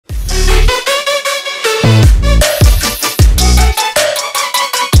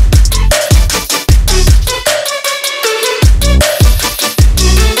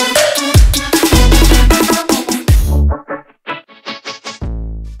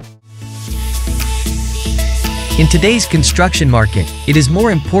In today's construction market, it is more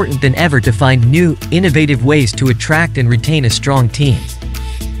important than ever to find new, innovative ways to attract and retain a strong team.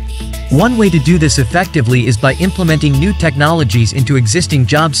 One way to do this effectively is by implementing new technologies into existing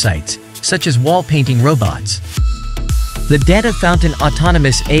job sites, such as wall painting robots. The Data Fountain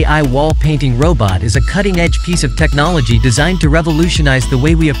Autonomous AI Wall Painting Robot is a cutting-edge piece of technology designed to revolutionize the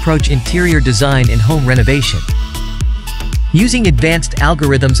way we approach interior design and home renovation. Using advanced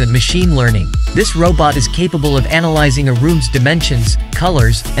algorithms and machine learning, this robot is capable of analyzing a room's dimensions,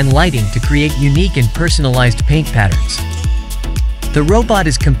 colors, and lighting to create unique and personalized paint patterns. The robot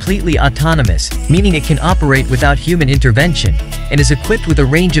is completely autonomous, meaning it can operate without human intervention, and is equipped with a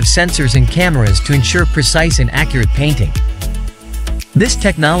range of sensors and cameras to ensure precise and accurate painting. This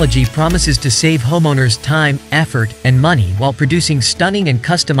technology promises to save homeowners time, effort, and money while producing stunning and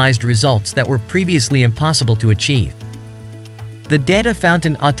customized results that were previously impossible to achieve. The Data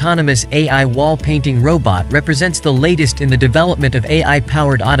Fountain Autonomous AI Wall Painting Robot represents the latest in the development of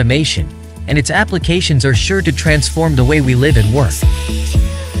AI-powered automation, and its applications are sure to transform the way we live and work.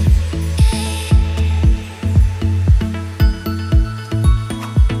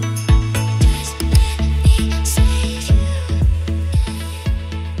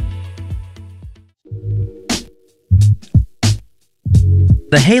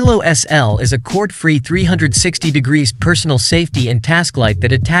 The Halo SL is a cord-free 360 degrees personal safety and task light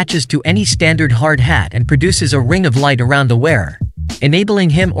that attaches to any standard hard hat and produces a ring of light around the wearer, enabling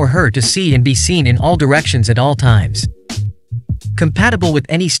him or her to see and be seen in all directions at all times. Compatible with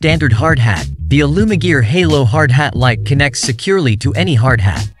any standard hard hat, the Illumagera Halo hard hat light connects securely to any hard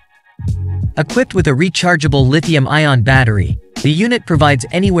hat. Equipped with a rechargeable lithium-ion battery, the unit provides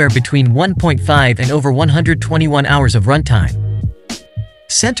anywhere between 1.5 and over 121 hours of runtime.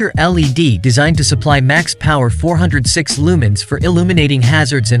 Center LED designed to supply max power 406 lumens for illuminating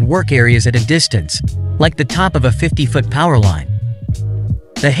hazards and work areas at a distance, like the top of a 50-foot power line.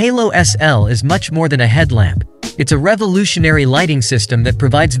 The Halo SL is much more than a headlamp. It's a revolutionary lighting system that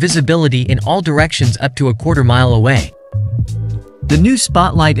provides visibility in all directions up to a quarter-mile away. The new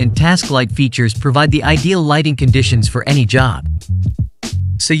spotlight and task light features provide the ideal lighting conditions for any job,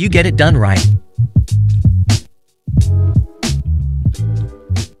 so you get it done right.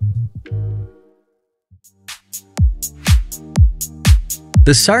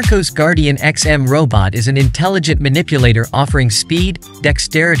 The Sarcos Guardian XM robot is an intelligent manipulator offering speed,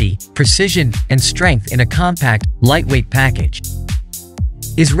 dexterity, precision, and strength in a compact, lightweight package.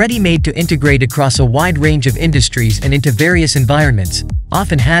 Is ready-made to integrate across a wide range of industries and into various environments,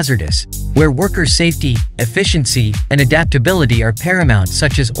 often hazardous, where worker safety, efficiency, and adaptability are paramount,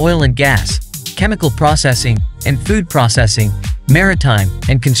 such as oil and gas, chemical processing, and food processing, maritime,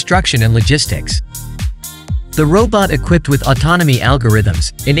 and construction and logistics. The robot equipped with autonomy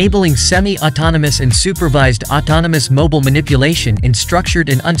algorithms, enabling semi-autonomous and supervised autonomous mobile manipulation in structured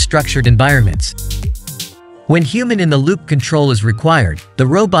and unstructured environments. When human-in-the-loop control is required, the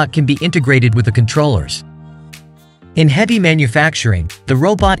robot can be integrated with the controllers. In heavy manufacturing, the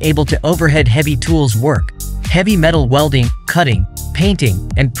robot able to overhead heavy tools work, heavy metal welding, cutting,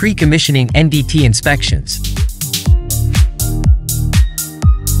 painting, and pre-commissioning NDT inspections.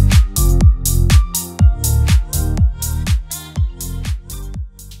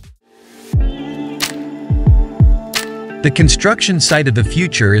 The construction site of the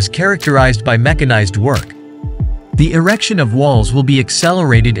future is characterized by mechanized work. The erection of walls will be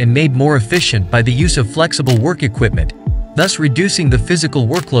accelerated and made more efficient by the use of flexible work equipment, thus reducing the physical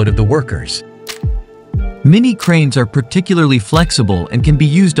workload of the workers. Mini cranes are particularly flexible and can be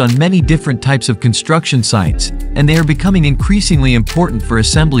used on many different types of construction sites, and they are becoming increasingly important for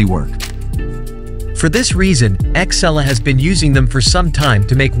assembly work. For this reason, Xella has been using them for some time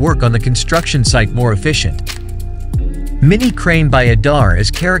to make work on the construction site more efficient. Mini crane by Adar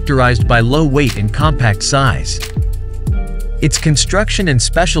is characterized by low weight and compact size. Its construction and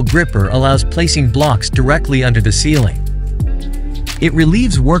special gripper allows placing blocks directly under the ceiling. It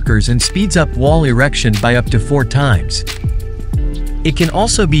relieves workers and speeds up wall erection by up to 4 times. It can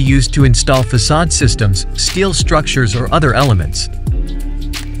also be used to install facade systems, steel structures, or other elements.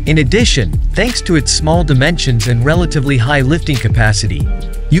 In addition, thanks to its small dimensions and relatively high lifting capacity,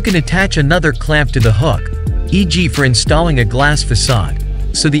 you can attach another clamp to the hook, e.g. for installing a glass facade,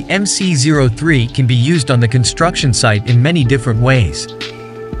 so the MC03 can be used on the construction site in many different ways.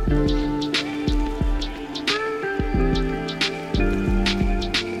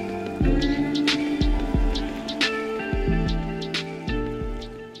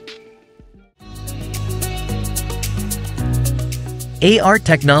 AR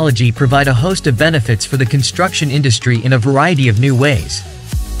technology provide a host of benefits for the construction industry in a variety of new ways.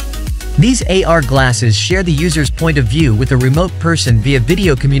 These AR glasses share the user's point of view with a remote person via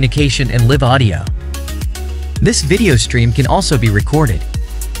video communication and live audio. This video stream can also be recorded.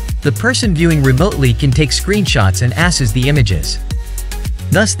 The person viewing remotely can take screenshots and assess the images.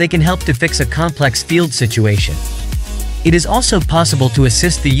 Thus, they can help to fix a complex field situation. It is also possible to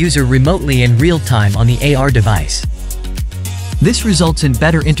assist the user remotely in real time on the AR device. This results in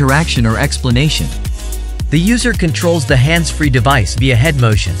better interaction or explanation. The user controls the hands-free device via head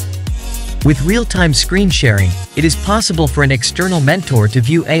motion. With real-time screen sharing, it is possible for an external mentor to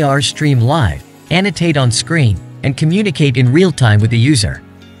view AR stream live, annotate on screen, and communicate in real time with the user.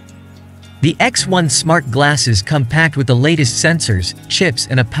 The X1 smart glasses come packed with the latest sensors, chips,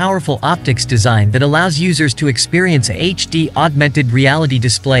 and a powerful optics design that allows users to experience a HD augmented reality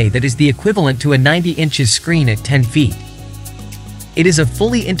display that is the equivalent to a 90 inches screen at 10 feet. It is a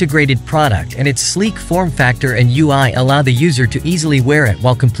fully integrated product, and its sleek form factor and UI allow the user to easily wear it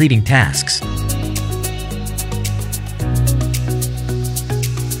while completing tasks.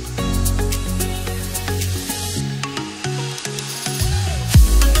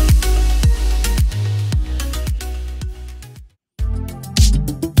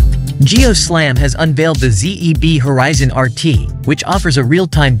 GeoSlam has unveiled the ZEB Horizon RT, which offers a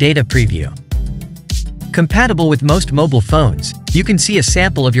real-time data preview. Compatible with most mobile phones, you can see a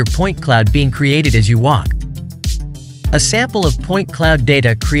sample of your point cloud being created as you walk. A sample of point cloud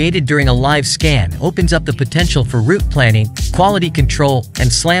data created during a live scan opens up the potential for route planning, quality control,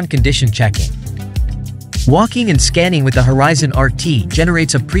 and SLAM condition checking. Walking and scanning with the Horizon RT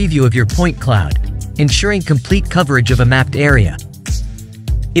generates a preview of your point cloud, ensuring complete coverage of a mapped area.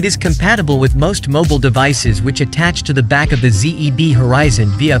 It is compatible with most mobile devices, which attach to the back of the ZEB Horizon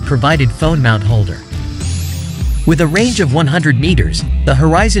via a provided phone mount holder. With a range of 100 meters, the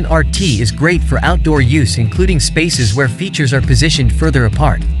Horizon RT is great for outdoor use, including spaces where features are positioned further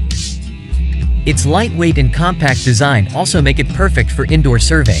apart. Its lightweight and compact design also make it perfect for indoor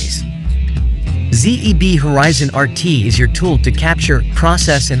surveys. ZEB Horizon RT is your tool to capture,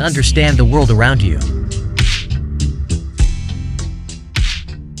 process, and understand the world around you.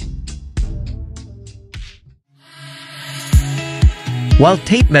 While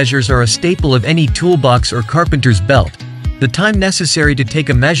tape measures are a staple of any toolbox or carpenter's belt, the time necessary to take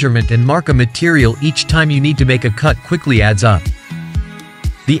a measurement and mark a material each time you need to make a cut quickly adds up.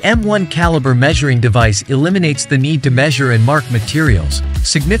 The M1 caliber measuring device eliminates the need to measure and mark materials,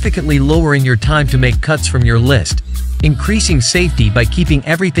 significantly lowering your time to make cuts from your list, increasing safety by keeping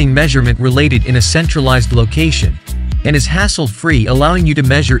everything measurement-related in a centralized location, and is hassle-free, allowing you to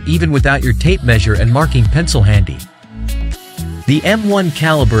measure even without your tape measure and marking pencil handy. The M1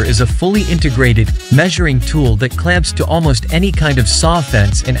 caliber is a fully integrated, measuring tool that clamps to almost any kind of saw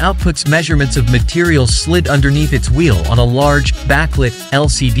fence and outputs measurements of materials slid underneath its wheel on a large, backlit,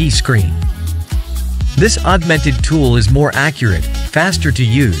 LCD screen. This augmented tool is more accurate, faster to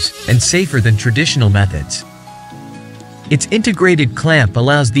use, and safer than traditional methods. Its integrated clamp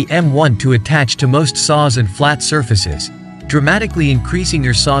allows the M1 to attach to most saws and flat surfaces, dramatically increasing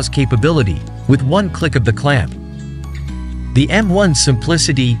your saw's capability with one click of the clamp. The M1's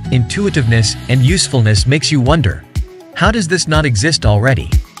simplicity, intuitiveness, and usefulness makes you wonder, how does this not exist already?